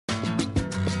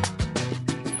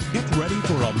ready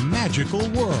for a magical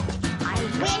world. I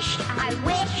wish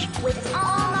with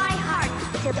all my heart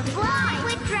to fly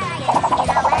with dragons in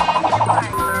a land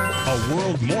apart. A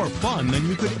world more fun than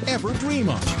you could ever dream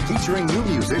of. Featuring new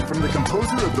music from the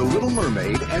composer of The Little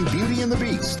Mermaid and Beauty and the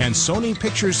Beast. And Sony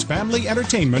Pictures Family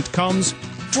Entertainment comes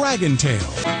Dragon Tale.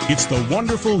 It's the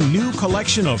wonderful new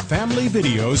collection of family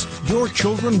videos your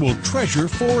children will treasure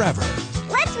forever.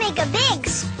 Let's make a big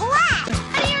splash!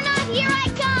 Fear not, here I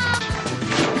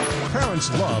come! Parents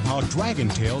love how Dragon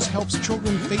Tales helps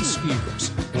children face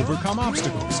fears, overcome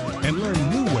obstacles, and learn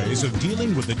new ways of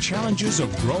dealing with the challenges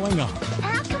of growing up.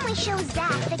 How can we show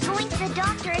Zach that going to the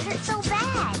doctor isn't so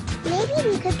bad? Maybe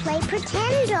we could play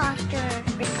pretend doctor.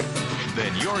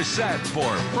 Then you're set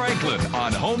for Franklin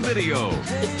on home video.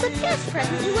 It's the best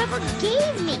present you ever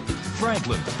gave me.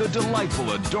 Franklin, the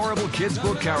delightful, adorable kids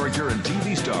book character and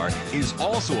TV star, is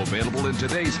also available in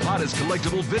today's hottest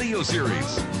collectible video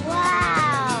series.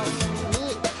 Wow.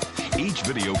 Each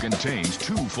video contains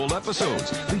 2 full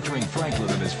episodes featuring Franklin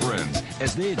and his friends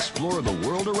as they explore the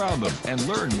world around them and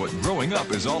learn what growing up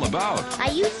is all about.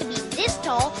 I used to be this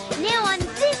tall, now I'm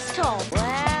this tall.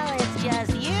 Well, it's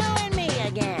just you and me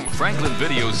again. Franklin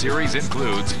video series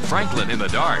includes Franklin in the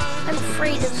Dark. I'm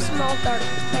afraid of small dark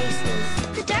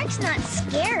places. The dark's not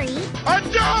scary. A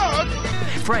dog!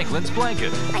 Franklin's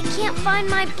Blanket. I can't find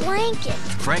my blanket.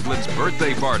 Franklin's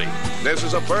Birthday Party. This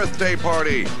is a birthday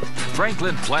party.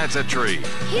 Franklin Plants a Tree.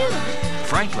 Phew.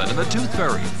 Franklin and the Tooth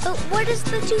Fairy. But what does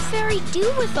the Tooth Fairy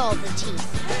do with all the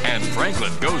teeth? And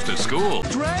Franklin Goes to School.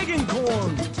 Dragon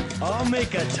corn! I'll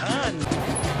make a ton.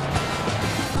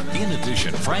 In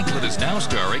addition, Franklin is now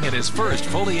starring in his first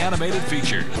fully animated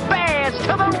feature. Bears to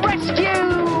the rescue!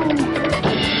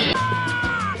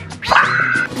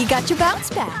 You got your bounce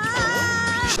back.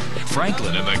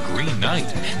 Franklin and the Green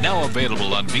Knight, now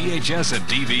available on VHS and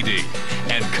DVD.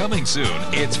 And coming soon,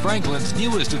 it's Franklin's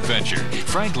newest adventure,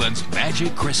 Franklin's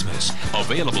Magic Christmas,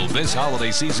 available this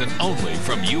holiday season only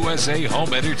from USA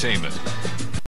Home Entertainment.